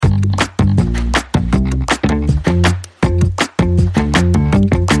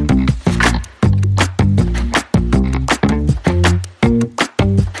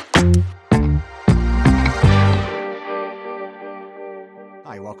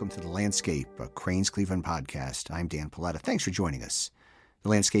welcome to The Landscape, a Cranes Cleveland podcast. I'm Dan Paletta. Thanks for joining us. The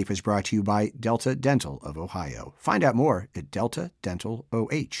Landscape is brought to you by Delta Dental of Ohio. Find out more at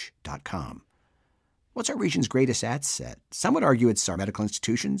deltadentaloh.com. What's our region's greatest asset? Some would argue it's our medical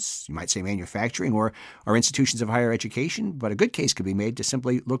institutions, you might say manufacturing, or our institutions of higher education, but a good case could be made to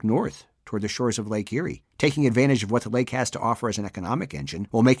simply look north toward the shores of Lake Erie, taking advantage of what the lake has to offer as an economic engine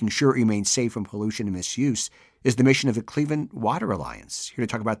while making sure it remains safe from pollution and misuse is the mission of the Cleveland Water Alliance. Here to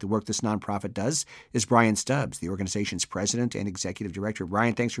talk about the work this nonprofit does is Bryan Stubbs, the organization's president and executive director.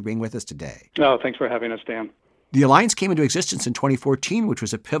 Bryan, thanks for being with us today. Oh, thanks for having us, Dan. The Alliance came into existence in 2014, which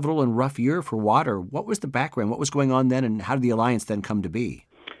was a pivotal and rough year for water. What was the background? What was going on then, and how did the Alliance then come to be?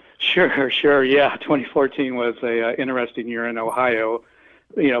 Sure. Yeah, 2014 was an interesting year in Ohio.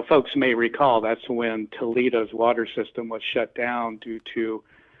 You know, folks may recall that's when Toledo's water system was shut down due to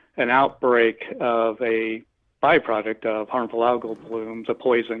an outbreak of a byproduct of harmful algal blooms, a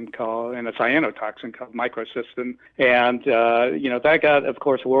poison called, and a cyanotoxin called microcystin. And, that got, of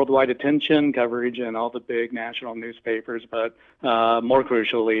course, worldwide attention, coverage in all the big national newspapers, but more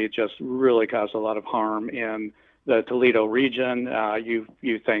crucially, it just really caused a lot of harm in the Toledo region.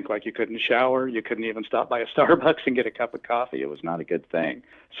 You think like you couldn't shower, you couldn't even stop by a Starbucks and get a cup of coffee. It was not a good thing.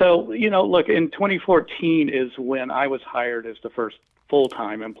 So, look, in 2014 is when I was hired as the first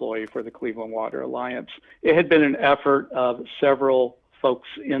full-time employee for the Cleveland Water Alliance. It had been an effort of several folks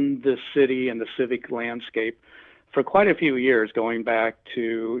in the city and the civic landscape for quite a few years, going back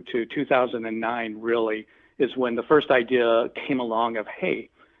to 2009, really, is when the first idea came along of, hey,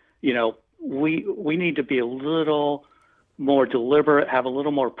 we need to be a little more deliberate, have a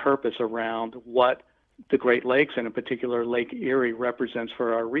little more purpose around what the Great Lakes, and in particular Lake Erie, represents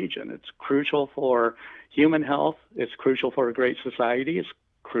for our region. It's crucial for human health. It's crucial for a great society. It's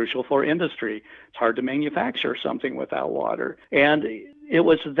crucial for industry. It's hard to manufacture something without water. And it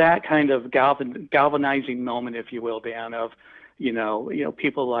was that kind of galvanizing moment, if you will, Dan, of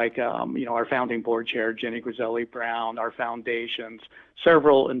people like, our founding board chair, Jenny Griselli Brown, our foundations,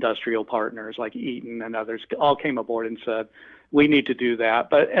 several industrial partners like Eaton and others all came aboard and said, we need to do that.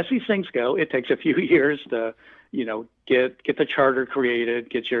 But as these things go, it takes a few years to, get the charter created,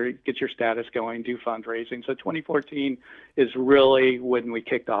 get your status going, do fundraising. So 2014 is really when we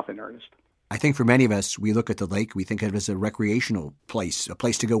kicked off in earnest. I think for many of us, we look at the lake, we think of it as a recreational place, a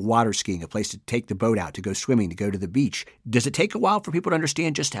place to go water skiing, a place to take the boat out, to go swimming, to go to the beach. Does it take a while for people to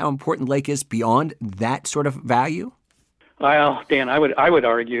understand just how important the lake is beyond that sort of value? Well, Dan, I would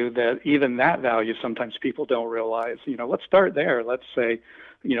argue that even that value sometimes people don't realize. Let's start there. Let's say,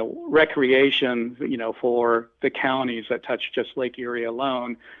 recreation, for the counties that touch just Lake Erie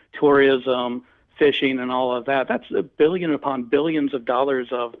alone, tourism, fishing, and all of that. That's a billion upon billions of dollars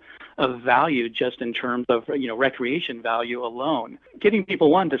of value just in terms of, recreation value alone. Getting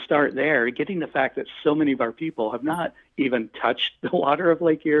people, to start there, getting the fact that so many of our people have not even touched the water of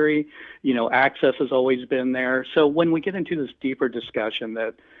Lake Erie, access has always been there. So when we get into this deeper discussion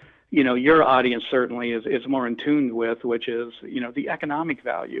that, your audience certainly is more in tune with, which is, the economic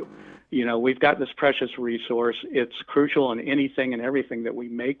value. We've got this precious resource. It's crucial in anything and everything that we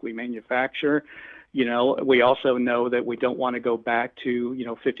make, we manufacture. We also know that we don't want to go back to,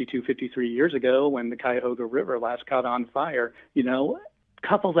 52, 53 years ago when the Cuyahoga River last caught on fire.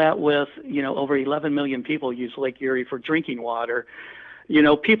 Couple that with, over 11 million people use Lake Erie for drinking water.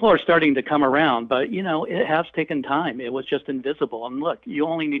 People are starting to come around, but, it has taken time. It was just invisible. And look, you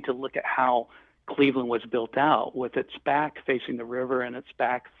only need to look at how Cleveland was built out with its back facing the river and its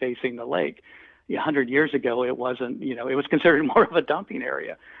back facing the lake. 100 years ago, it wasn't, it was considered more of a dumping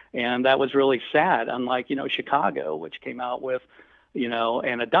area. And that was really sad, unlike, Chicago, which came out with,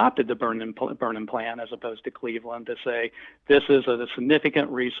 and adopted the Burnham Plan as opposed to Cleveland to say, this is a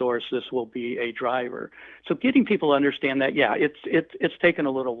significant resource, this will be a driver. So getting people to understand that, it's taken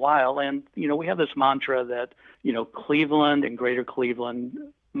a little while. And, we have this mantra that, Cleveland and greater Cleveland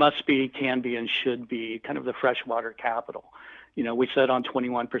must be, can be, and should be kind of the freshwater capital. We sit on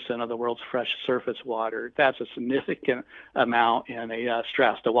 21% of the world's fresh surface water. That's a significant amount in a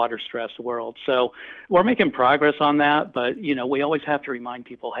water-stressed world. So we're making progress on that, but, we always have to remind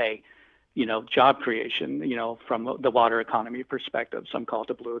people, hey, job creation, from the water economy perspective. Some call it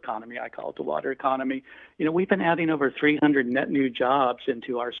the blue economy. I call it the water economy. We've been adding over 300 net new jobs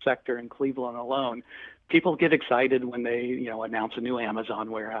into our sector in Cleveland alone. People get excited when they, announce a new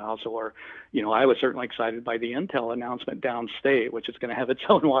Amazon warehouse, or, I was certainly excited by the Intel announcement downstate, which is going to have its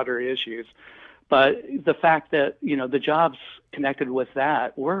own water issues. But the fact that, the jobs connected with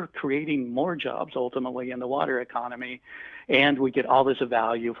that, we're creating more jobs ultimately in the water economy. And we get all this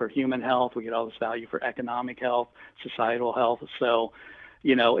value for human health. We get all this value for economic health, societal health. So,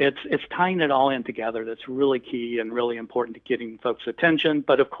 It's tying it all in together that's really key and really important to getting folks' attention.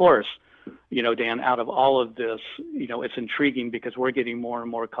 But of course, Dan, out of all of this, it's intriguing because we're getting more and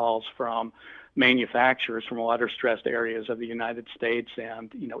more calls from manufacturers from water-stressed areas of the United States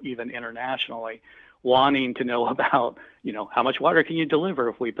and, even internationally, wanting to know about, how much water can you deliver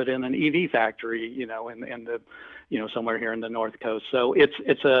if we put in an EV factory, in the, somewhere here in the North Coast. So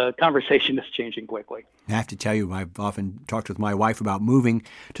it's a conversation that's changing quickly. I have to tell you, I've often talked with my wife about moving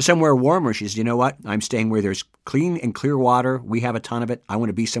to somewhere warmer. She says, you know what? I'm staying where there's clean and clear water. We have a ton of it. I want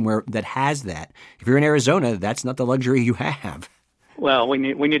to be somewhere that has that. If you're in Arizona, that's not the luxury you have. Well, we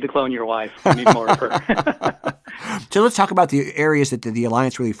need to clone your wife. We need more of her. So let's talk about the areas that the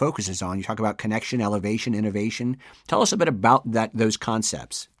Alliance really focuses on. You talk about connection, elevation, innovation. Tell us a bit about those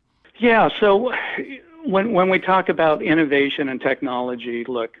concepts. Yeah, so when we talk about innovation and technology,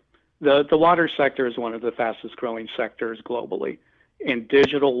 look, the water sector is one of the fastest growing sectors globally. And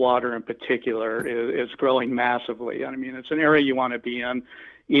digital water in particular is growing massively. I mean, it's an area you want to be in.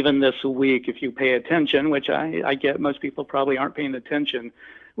 Even this week, if you pay attention, which I get most people probably aren't paying attention,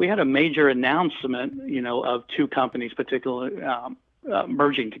 we had a major announcement, of two companies particularly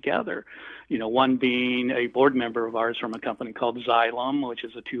merging together. One being a board member of ours from a company called Xylem, which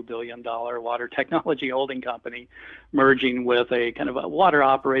is a $2 billion water technology holding company, merging with a kind of a water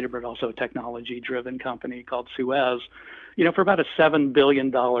operator, but also a technology-driven company called Suez, for about a $7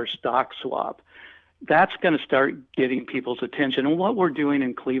 billion stock swap. That's going to start getting people's attention. And what we're doing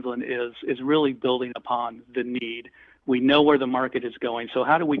in Cleveland is really building upon the need. We know where the market is going. So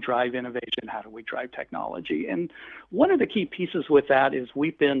how do we drive innovation? How do we drive technology? And one of the key pieces with that is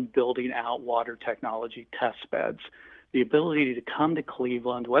we've been building out water technology test beds. The ability to come to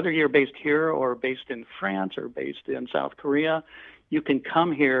Cleveland, whether you're based here or based in France or based in South Korea, you can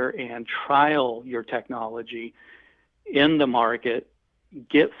come here and trial your technology in the market,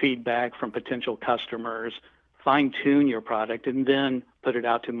 get feedback from potential customers, fine-tune your product, and then put it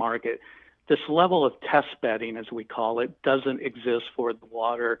out to market. This level of test bedding, as we call it, doesn't exist for the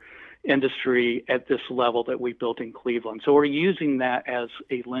water industry at this level that we built in Cleveland. So we're using that as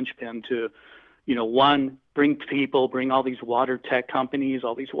a linchpin to, one, bring all these water tech companies,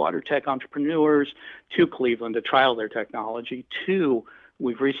 all these water tech entrepreneurs to Cleveland to trial their technology. Two,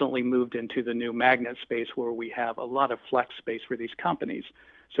 we've recently moved into the new magnet space where we have a lot of flex space for these companies.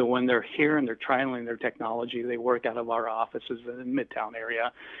 So when they're here and they're trialing their technology, they work out of our offices in the Midtown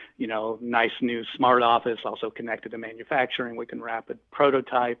area. Nice new smart office, also connected to manufacturing. We can rapid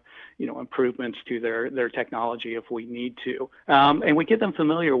prototype, improvements to their technology if we need to. And we get them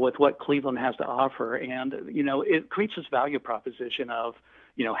familiar with what Cleveland has to offer. And, it creates this value proposition of,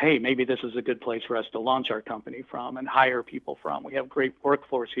 hey, maybe this is a good place for us to launch our company from and hire people from. We have great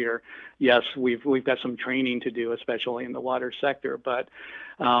workforce here. Yes, we've got some training to do, especially in the water sector, but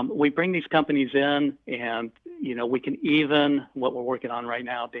we bring these companies in and, we can even, what we're working on right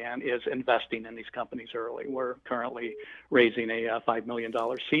now, Dan, is investing in these companies early. We're currently raising a $5 million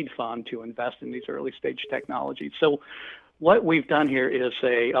seed fund to invest in these early stage technologies. So what we've done here is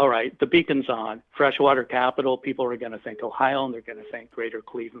say, all right, the beacon's on, freshwater capital, people are going to think Ohio, and they're going to think greater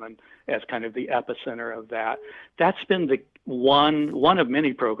Cleveland as kind of the epicenter of that. That's been the one of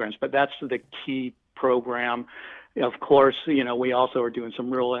many programs, but that's the key program. Of course, we also are doing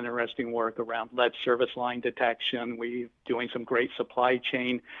some real interesting work around lead service line detection. We're doing some great supply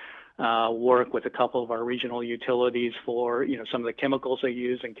chain work with a couple of our regional utilities for, some of the chemicals they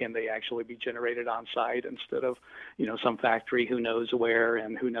use and can they actually be generated on site instead of, some factory who knows where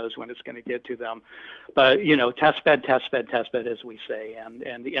and who knows when it's going to get to them. But, test bed, as we say,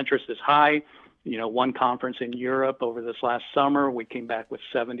 and the interest is high. One conference in Europe over this last summer, we came back with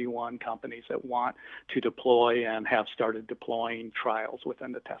 71 companies that want to deploy and have started deploying trials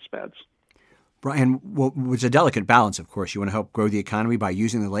within the test beds. Bryan, well, it's a delicate balance, of course. You want to help grow the economy by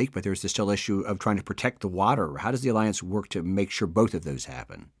using the lake, but there's the still issue of trying to protect the water. How does the Alliance work to make sure both of those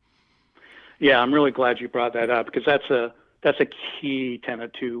happen? Yeah, I'm really glad you brought that up because that's a key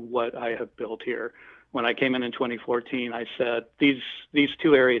tenet to what I have built here. When I came in 2014, I said these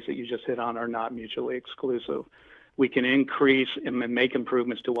two areas that you just hit on are not mutually exclusive. We can increase and make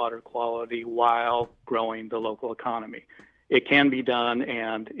improvements to water quality while growing the local economy. It can be done,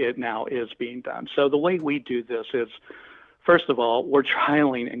 and it now is being done. So the way we do this is, first of all, we're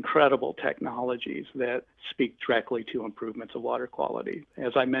trialing incredible technologies that speak directly to improvements of water quality.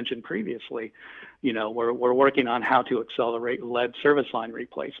 As I mentioned previously, we're working on how to accelerate lead service line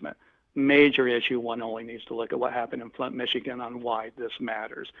replacement. Major issue. One only needs to look at what happened in Flint, Michigan on why this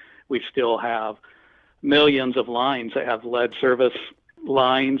matters. We still have millions of lines that have lead service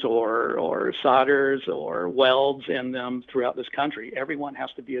lines or solders or welds in them throughout this country. Everyone has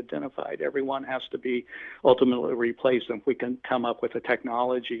to be identified. Everyone has to be ultimately replaced. And if we can come up with a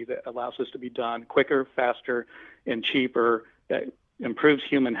technology that allows this to be done quicker, faster, and cheaper, that improves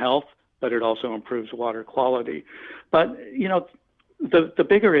human health, but it also improves water quality. But, the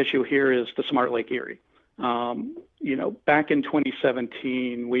bigger issue here is the Smart Lake Erie. Back in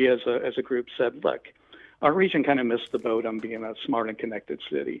 2017, we as a group said, look, our region kind of missed the boat on being a smart and connected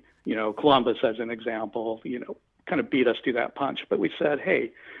city. Columbus, as an example, kind of beat us to that punch. But we said,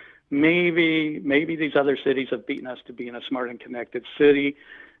 hey, maybe these other cities have beaten us to being a smart and connected city.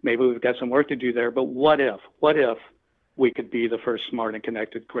 Maybe we've got some work to do there. But what if we could be the first smart and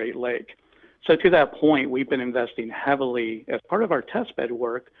connected Great Lake? So to that point, we've been investing heavily as part of our testbed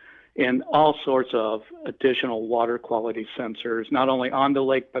work in all sorts of additional water quality sensors, not only on the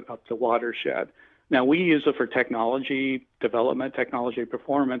lake, but up the watershed. Now, we use it for technology development, technology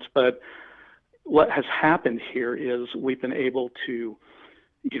performance, but what has happened here is we've been able to,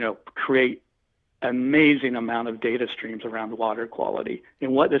 create an amazing amount of data streams around water quality.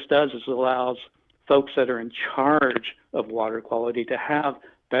 And what this does is allows folks that are in charge of water quality to have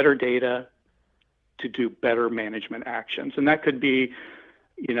better data to do better management actions. And that could be,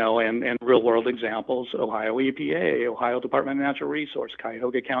 and real world examples, Ohio EPA, Ohio Department of Natural Resources,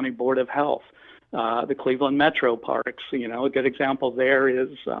 Cuyahoga County Board of Health, the Cleveland Metro Parks. A good example there is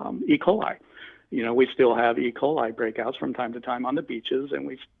E. coli. We still have E. coli breakouts from time to time on the beaches, and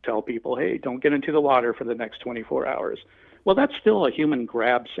we tell people, hey, don't get into the water for the next 24 hours. Well, that's still a human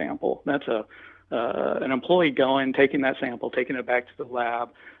grab sample. That's an employee going, taking that sample, taking it back to the lab.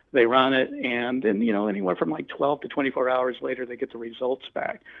 They run it, and then, anywhere from like 12 to 24 hours later, they get the results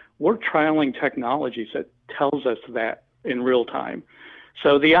back. We're trialing technologies that tells us that in real time.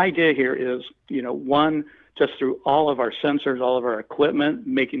 So the idea here is, one, just through all of our sensors, all of our equipment,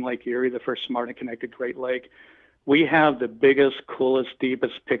 making Lake Erie the first smart and connected Great Lake, we have the biggest, coolest,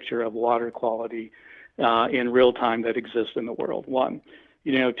 deepest picture of water quality in real time that exists in the world, one.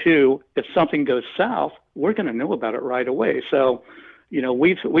 Two, if something goes south, we're going to know about it right away. So,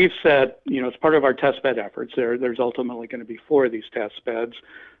 we've said, as part of our test bed efforts, there's ultimately going to be 4 of these test beds.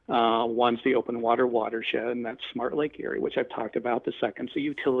 One's the open water watershed, and that's Smart Lake Erie, which I've talked about. The second's a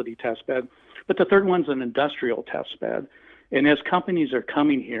utility test bed. But the third one's an industrial test bed. And as companies are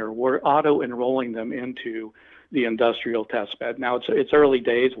coming here, we're auto-enrolling them into the industrial test bed. Now, it's early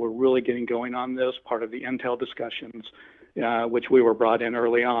days. We're really getting going on this. Part of the Intel discussions, which we were brought in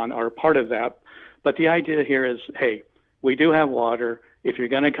early on, are part of that. But the idea here is, hey, we do have water. If you're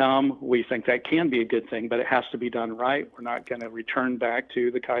going to come, we think that can be a good thing, but it has to be done right. We're not going to return back to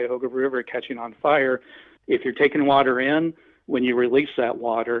the Cuyahoga River catching on fire. If you're taking water in, when you release that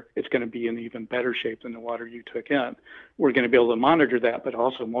water, it's going to be in even better shape than the water you took in. We're going to be able to monitor that, but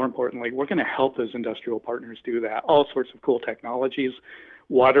also, more importantly, we're going to help those industrial partners do that. All sorts of cool technologies,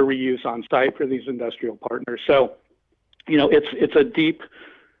 water reuse on site for these industrial partners. So, it's a deep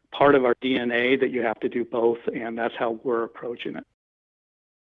part of our DNA that you have to do both, and that's how we're approaching it.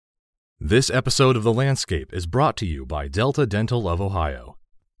 This episode of The Landscape is brought to you by Delta Dental of Ohio.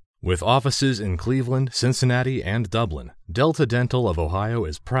 With offices in Cleveland, Cincinnati, and Dublin, Delta Dental of Ohio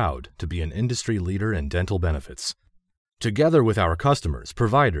is proud to be an industry leader in dental benefits. Together with our customers,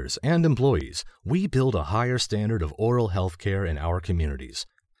 providers, and employees, we build a higher standard of oral health care in our communities.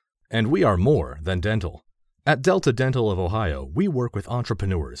 And we are more than dental. At Delta Dental of Ohio, we work with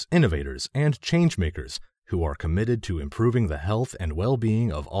entrepreneurs, innovators, and changemakers who are committed to improving the health and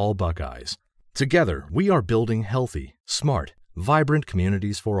well-being of all Buckeyes. Together, we are building healthy, smart, vibrant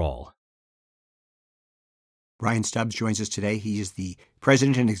communities for all. Bryan Stubbs joins us today. He is the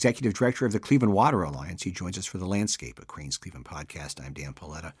president and executive director of the Cleveland Water Alliance. He joins us for The Landscape, a Crane's Cleveland podcast. I'm Dan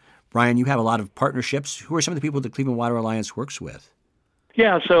Paoletta. Bryan, you have a lot of partnerships. Who are some of the people the Cleveland Water Alliance works with?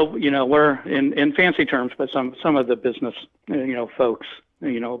 Yeah, so, we're in fancy terms, but some of the business, folks,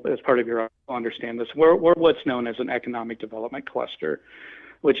 as part of your understand this, we're what's known as an economic development cluster,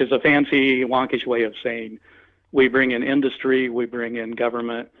 which is a fancy, wonkish way of saying we bring in industry, we bring in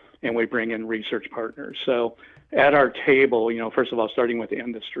government, and we bring in research partners. So at our table, first of all, starting with the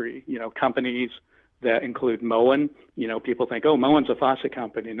industry, companies that include Moen, people think, oh, Moen's a faucet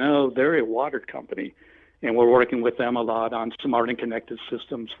company. No, they're a water company. And we're working with them a lot on smart and connected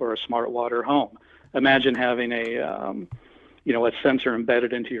systems for a smart water home. Imagine having a sensor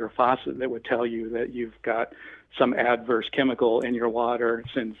embedded into your faucet that would tell you that you've got some adverse chemical in your water,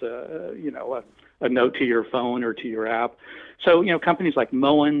 sends a note to your phone or to your app. So, companies like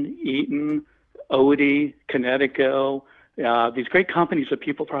Moen, Eaton, Odie, Connecticut, these great companies that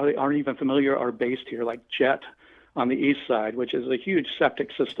people probably aren't even familiar are based here, like Jet, on the east side, which is a huge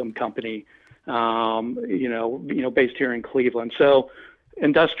septic system company, based here in Cleveland. So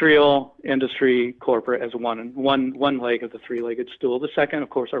industrial, industry, corporate as one leg of the three-legged stool. The second, of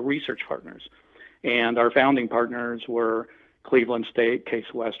course, are research partners. And our founding partners were Cleveland State,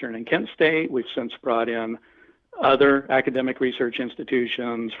 Case Western, and Kent State. We've since brought in other academic research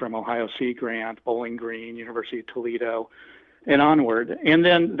institutions from Ohio Sea Grant, Bowling Green, University of Toledo, and onward. And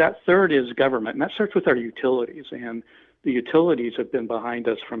then that third is government, and that starts with our utilities. And the utilities have been behind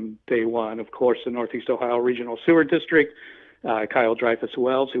us from day one. Of course, the Northeast Ohio Regional Sewer District, Kyle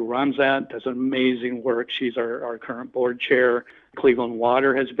Dreyfus-Wells, who runs that, does amazing work. She's our current board chair. Cleveland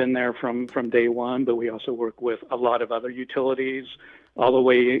Water has been there from day one, but we also work with a lot of other utilities, all the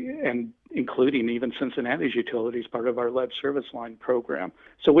way and including even Cincinnati's utilities, part of our lead service line program.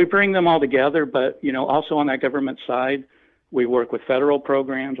 So we bring them all together, but also on that government side, we work with federal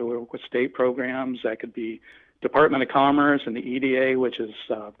programs, or we work with state programs. That could be Department of Commerce and the EDA, which has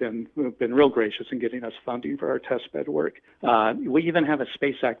been real gracious in getting us funding for our test bed work. We even have a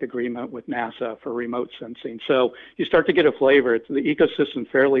Space Act agreement with NASA for remote sensing. So you start to get a flavor. It's the ecosystem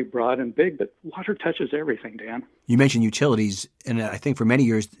fairly broad and big, but water touches everything, Dan. You mentioned utilities, and I think for many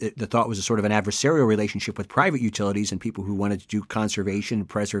years the thought was a sort of an adversarial relationship with private utilities and people who wanted to do conservation and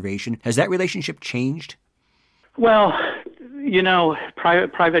preservation. Has that relationship changed? Well,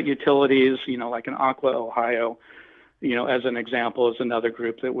 private utilities, like in Aqua, Ohio, as an example, is another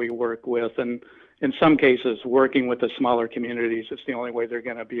group that we work with. And in some cases, working with the smaller communities is the only way they're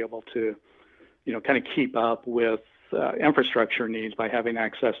going to be able to, kind of keep up with infrastructure needs by having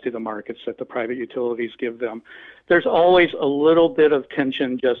access to the markets that the private utilities give them. There's always a little bit of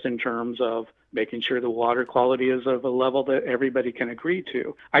tension just in terms of making sure the water quality is of a level that everybody can agree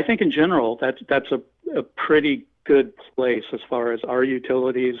to. I think in general, that's a pretty good place as far as our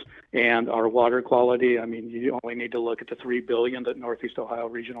utilities and our water quality. I mean, you only need to look at the $3 billion that Northeast Ohio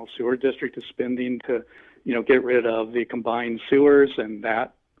Regional Sewer District is spending to, get rid of the combined sewers, and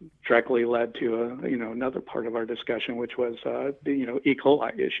that directly led to another part of our discussion, which was the E.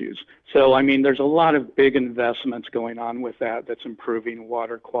 coli issues. So, I mean, there's a lot of big investments going on with that's improving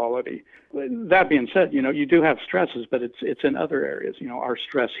water quality. That being said, you do have stresses, but it's in other areas. Our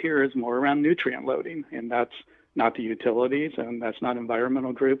stress here is more around nutrient loading, and that's not the utilities, and that's not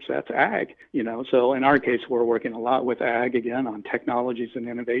environmental groups, that's ag. So in our case, we're working a lot with ag, again, on technologies and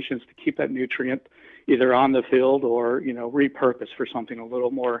innovations to keep that nutrient either on the field or, repurposed for something a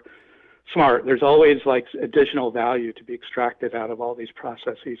little more smart. There's always additional value to be extracted out of all these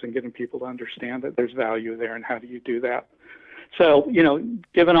processes, and getting people to understand that there's value there, and how do you do that? So,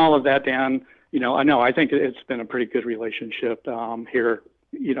 given all of that, Dan, I think it's been a pretty good relationship here,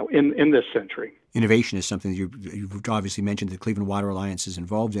 in this century. Innovation is something you've obviously mentioned the Cleveland Water Alliance is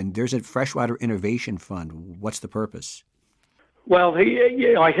involved in. There's a freshwater innovation fund. What's the purpose? Well,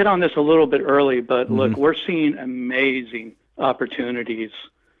 I hit on this a little bit early, but look, we're seeing amazing opportunities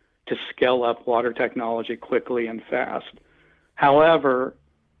to scale up water technology quickly and fast. However,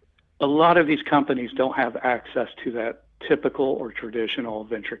 a lot of these companies don't have access to that typical or traditional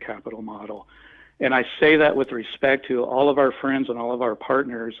venture capital model. And I say that with respect to all of our friends and all of our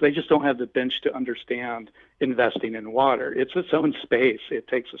partners. They just don't have the bench to understand investing in water. It's its own space. It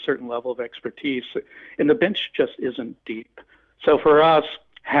takes a certain level of expertise, and the bench just isn't deep. So for us,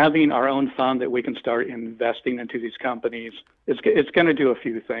 having our own fund that we can start investing into these companies, it's going to do a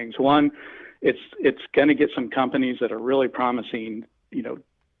few things. One, it's going to get some companies that are really promising,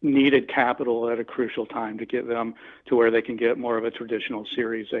 needed capital at a crucial time to get them to where they can get more of a traditional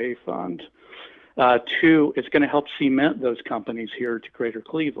Series A fund. Two, it's going to help cement those companies here to Greater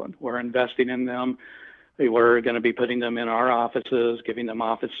Cleveland. We're investing in them. We're going to be putting them in our offices, giving them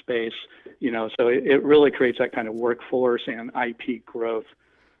office space, so it really creates that kind of workforce and IP growth,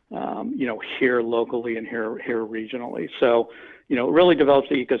 here locally and here regionally. So, it really develops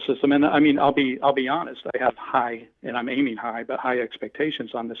the ecosystem. And I mean, I'll be honest, I have high, and I'm aiming high, but high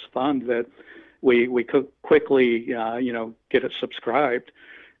expectations on this fund that we could quickly, get it subscribed,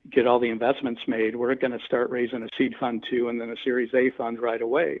 get all the investments made. We're going to start raising a seed fund 2 and then a Series A fund right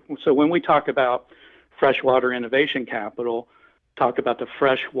away. So when we talk about freshwater innovation capital, talk about the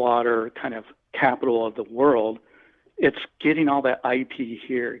freshwater kind of capital of the world, it's getting all that IP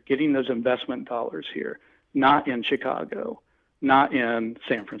here, getting those investment dollars here, not in Chicago, not in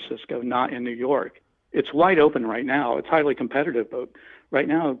San Francisco, not in New York. It's wide open right now. It's highly competitive, but right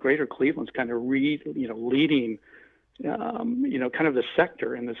now, Greater Cleveland's kind of leading kind of the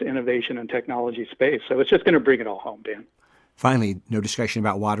sector in this innovation and technology space. So it's just going to bring it all home, Dan. Finally, no discussion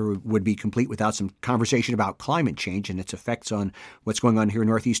about water would be complete without some conversation about climate change and its effects on what's going on here in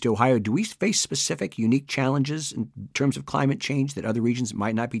Northeast Ohio. Do we face specific, unique challenges in terms of climate change that other regions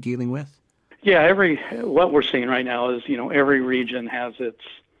might not be dealing with? Yeah, what we're seeing right now is, every region has its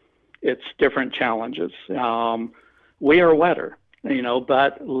different challenges. We are wetter,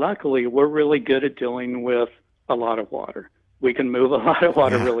 but luckily we're really good at dealing with a lot of water. We can move a lot of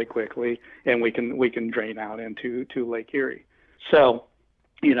water really quickly, and we can drain out into Lake Erie. So,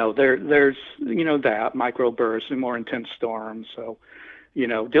 there's that microbursts and more intense storms. So,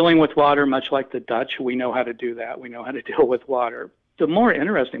 dealing with water, much like the Dutch, we know how to do that. We know how to deal with water. The more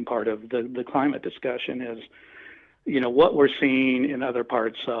interesting part of the climate discussion is, what we're seeing in other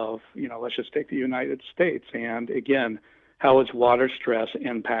parts of, let's just take the United States. And again, how is water stress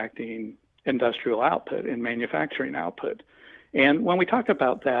impacting industrial output and manufacturing output? And when we talk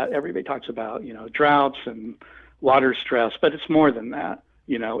about that, everybody talks about, droughts and water stress, but it's more than that.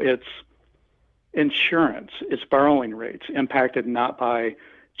 It's insurance, it's borrowing rates impacted not by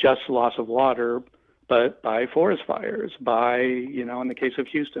just loss of water, but by forest fires, by, in the case of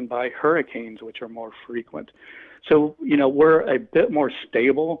Houston, by hurricanes, which are more frequent. So, we're a bit more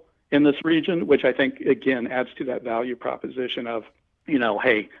stable in this region, which I think, again, adds to that value proposition of,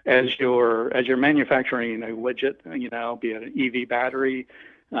 hey, as you're manufacturing a widget, be it an EV battery,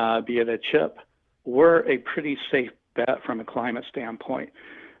 be it a chip, we're a pretty safe bet from a climate standpoint.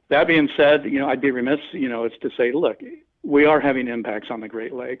 That being said, I'd be remiss, it's to say, look, we are having impacts on the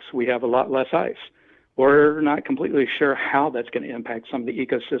Great Lakes. We have a lot less ice. We're not completely sure how that's going to impact some of the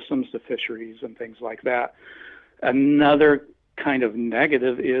ecosystems, the fisheries, and things like that. Another kind of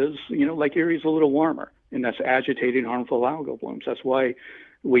negative is, Lake Erie's a little warmer, and that's agitating harmful algal blooms. That's why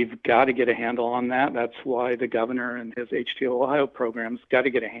we've got to get a handle on that. That's why the governor and his H2O Ohio program's got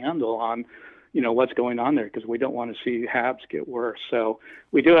to get a handle on, what's going on there, because we don't want to see HABs get worse. So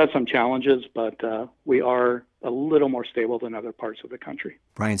we do have some challenges, but we are a little more stable than other parts of the country.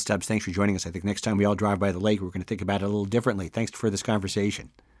 Bryan Stubbs, thanks for joining us. I think next time we all drive by the lake, we're going to think about it a little differently. Thanks for this conversation.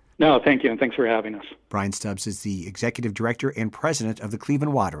 No, thank you, and thanks for having us. Bryan Stubbs is the executive director and president of the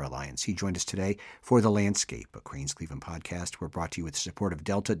Cleveland Water Alliance. He joined us today for The Landscape, a Crane's Cleveland podcast. We're brought to you with the support of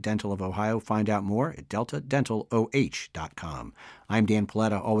Delta Dental of Ohio. Find out more at deltadentaloh.com. I'm Dan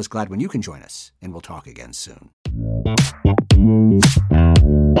Paletta, always glad when you can join us, and we'll talk again soon.